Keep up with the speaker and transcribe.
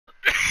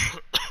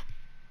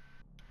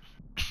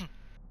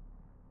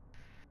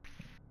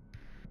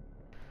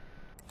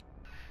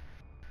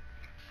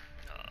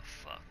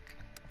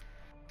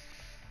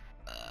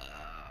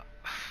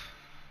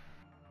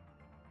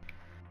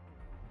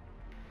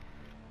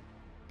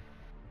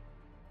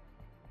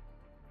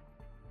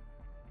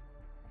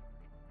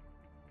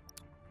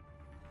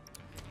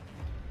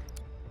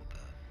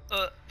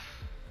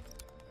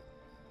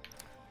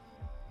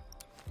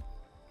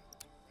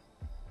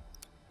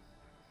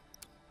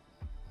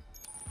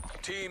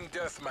Team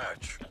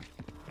deathmatch.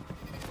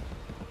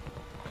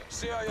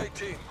 CIA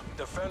team,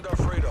 defend our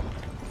freedom.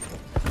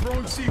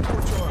 Throwing C4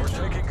 charge.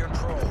 We're taking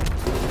control.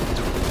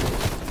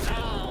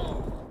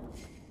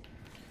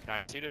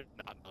 Guys, you did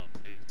not know,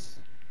 please.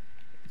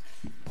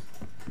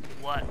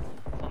 What?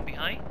 From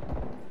behind?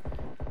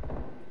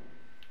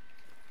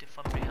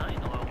 From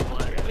behind or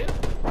what?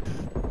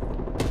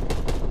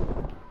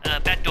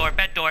 Back door,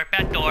 back door,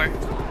 back door.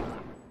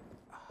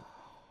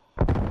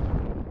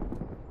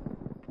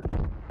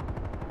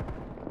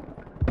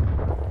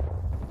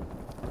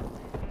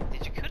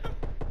 Did you kill him?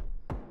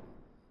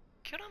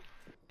 Kill him?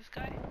 This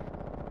guy?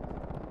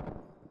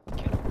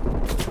 Kill him.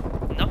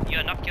 No,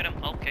 you're not kill him.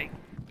 Okay.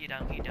 He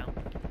down, he down.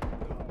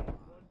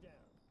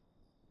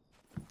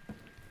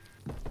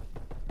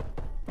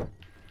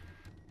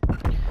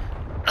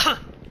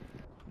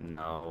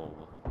 No.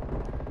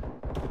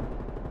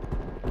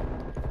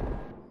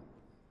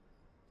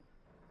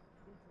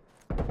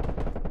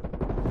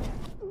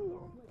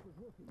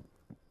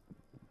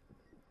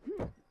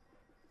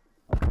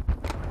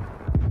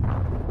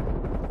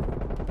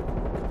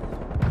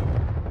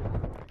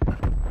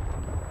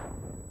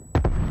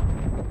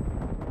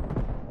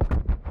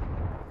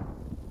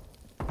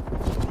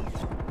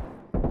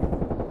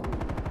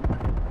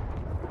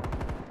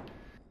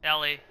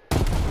 Ellie.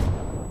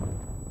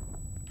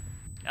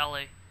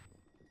 Ellie.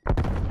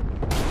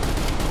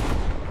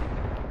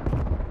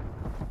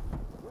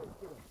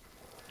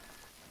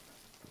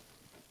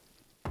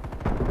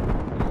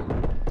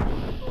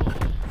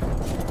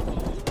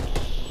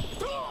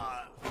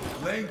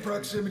 Laying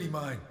proximity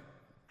mine.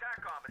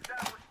 TACOM,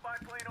 establish spy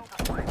plane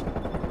overflight.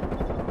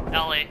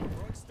 Ellie.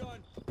 Work's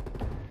done.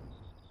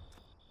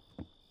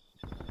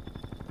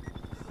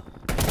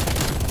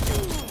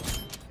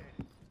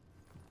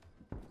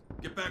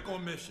 Get back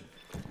on mission.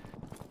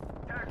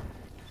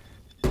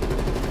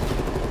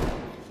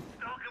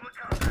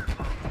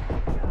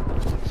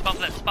 Spam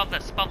flip, spam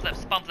flip, spam flip,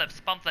 spam flip,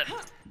 spam flip.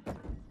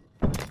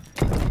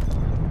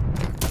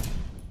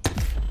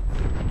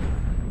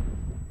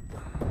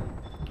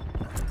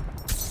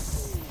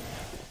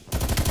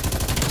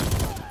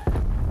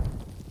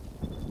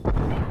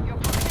 Your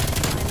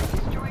proximity is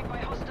destroyed by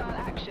hostile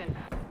action.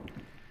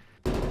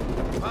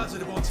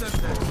 Positive on 7.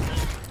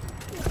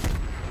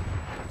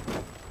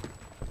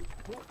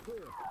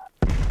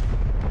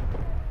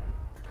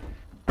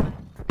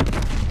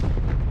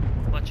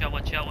 Watch out,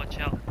 watch out, watch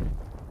out.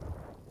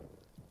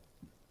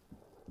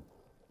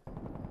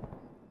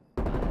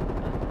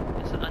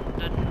 It's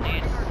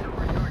underneath.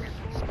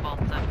 Spam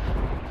flip.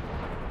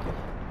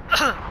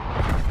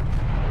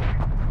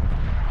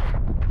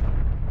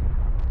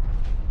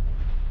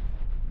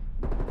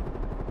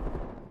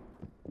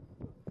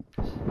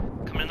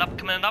 Coming up,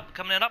 coming up,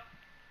 coming up.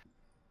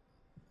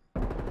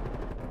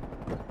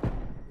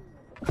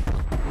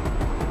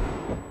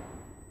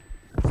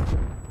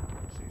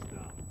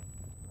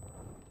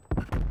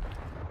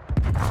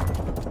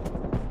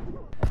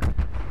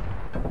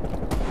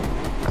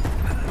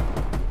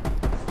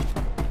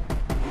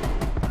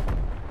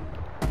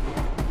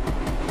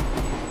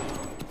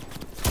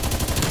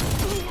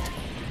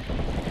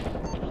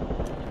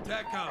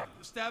 TACOM,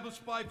 establish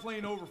spy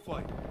plane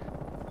overflight.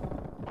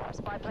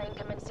 Spy plane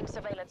commencing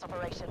surveillance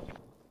operation.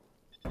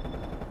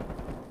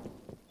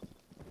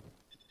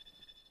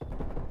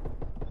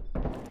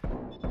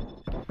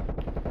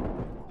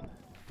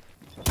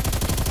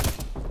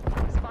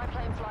 Spy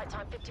plane flight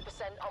time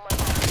 50% on my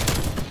mark.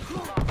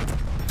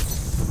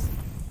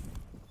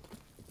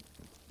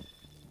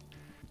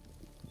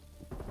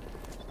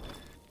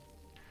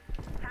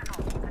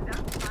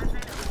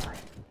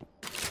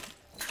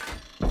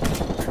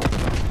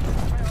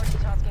 Priority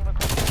tasking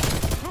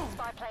requested.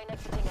 Spy plane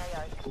exiting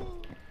AO.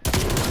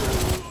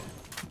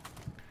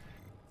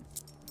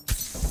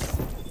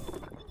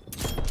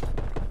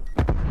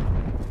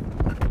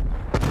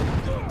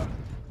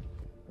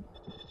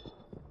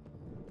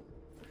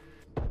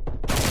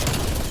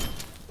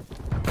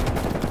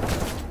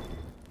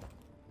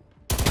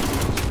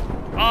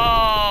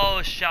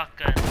 Oh,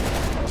 shotgun.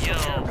 You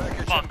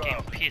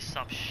fucking piece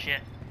of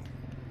shit.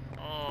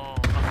 Oh,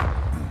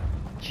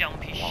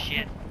 jumpy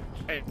shit.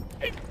 Hey,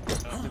 hey.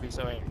 To be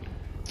so angry.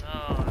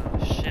 Oh,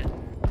 shit.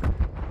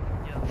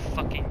 You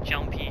fucking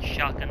jumpy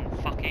shotgun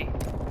fucky.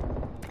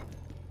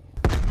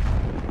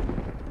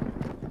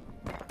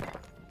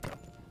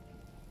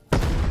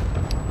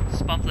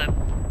 Spam flip.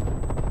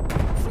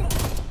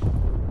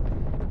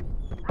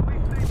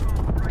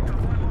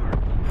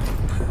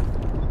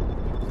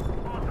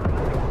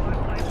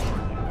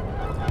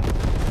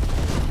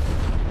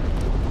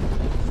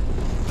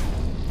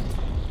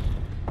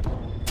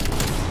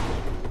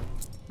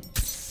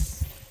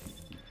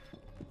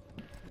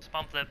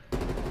 Spam flip.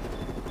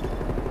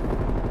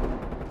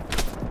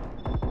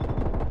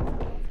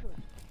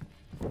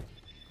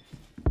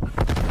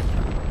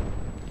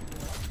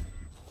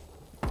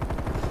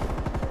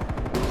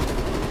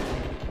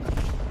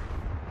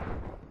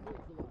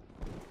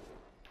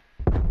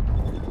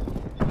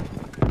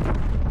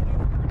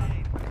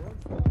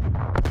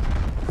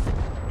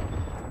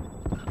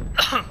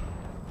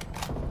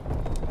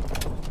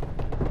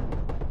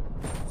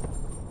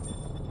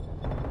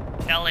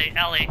 LA,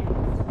 LA.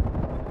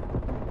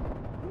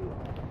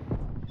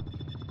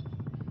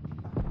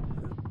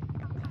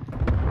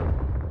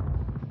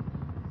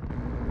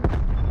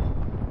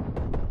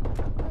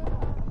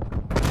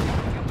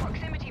 Your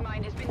proximity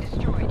mine has been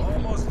destroyed.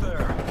 Almost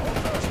there. Hold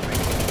fast,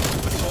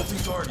 people. Assaulting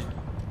target.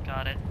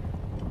 Got it.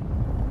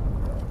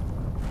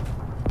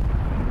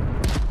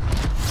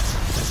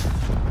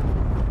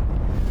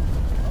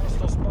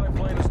 Hostile spy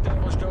plane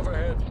established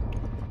overhead.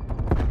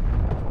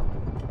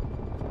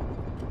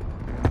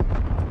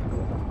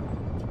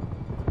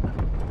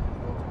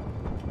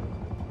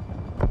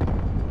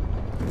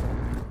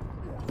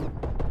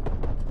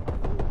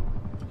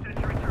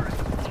 Sentry turret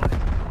deployed.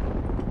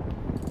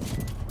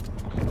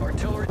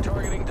 Artillery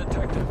targeting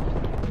detected.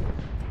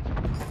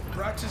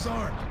 Brax is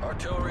armed.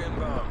 Artillery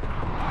inbound.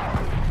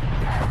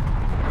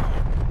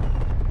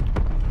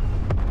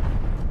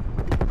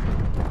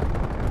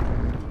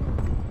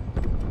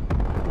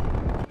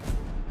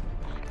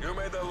 You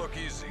made that look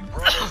easy.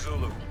 Bravo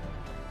Zulu.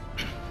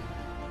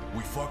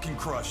 We fucking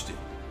crushed it.